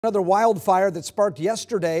Another wildfire that sparked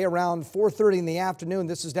yesterday around 4:30 in the afternoon.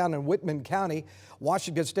 This is down in Whitman County.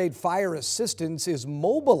 Washington State Fire Assistance is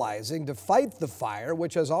mobilizing to fight the fire,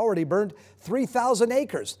 which has already burned 3,000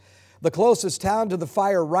 acres. The closest town to the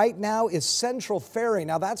fire right now is Central Ferry.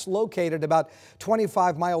 Now that's located about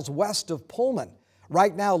 25 miles west of Pullman.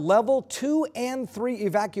 Right now, level 2 and 3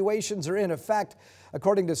 evacuations are in effect.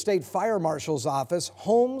 According to State Fire Marshal's office,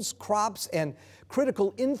 homes, crops, and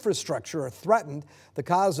critical infrastructure are threatened. The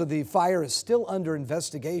cause of the fire is still under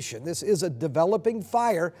investigation. This is a developing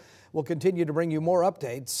fire. We'll continue to bring you more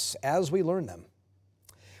updates as we learn them.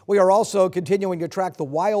 We are also continuing to track the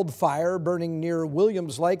wildfire burning near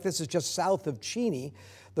Williams Lake. This is just south of Cheney.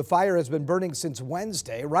 The fire has been burning since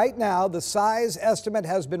Wednesday. Right now, the size estimate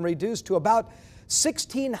has been reduced to about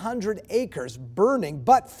 1,600 acres burning,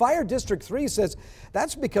 but Fire District 3 says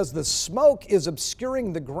that's because the smoke is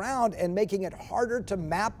obscuring the ground and making it harder to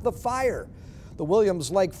map the fire. The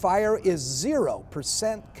Williams Lake fire is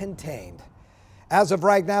 0% contained. As of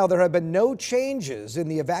right now, there have been no changes in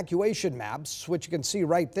the evacuation maps, which you can see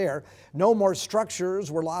right there. No more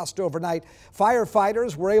structures were lost overnight.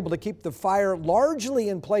 Firefighters were able to keep the fire largely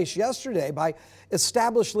in place yesterday by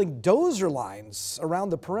establishing dozer lines around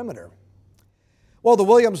the perimeter. Well, the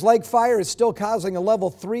Williams Lake fire is still causing a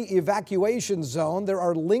level 3 evacuation zone. There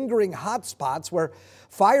are lingering hot spots where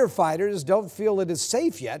firefighters don't feel it is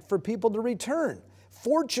safe yet for people to return.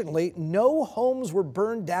 Fortunately, no homes were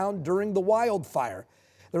burned down during the wildfire.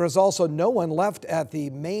 There is also no one left at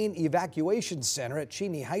the main evacuation center at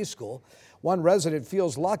Cheney High School. One resident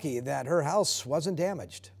feels lucky that her house wasn't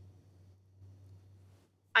damaged.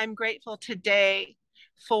 I'm grateful today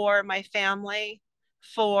for my family,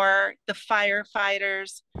 for the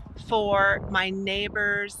firefighters, for my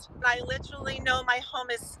neighbors. I literally know my home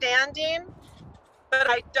is standing, but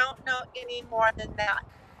I don't know any more than that.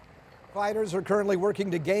 Fighters are currently working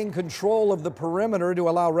to gain control of the perimeter to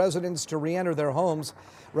allow residents to re-enter their homes.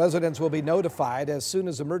 Residents will be notified as soon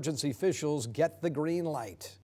as emergency officials get the green light.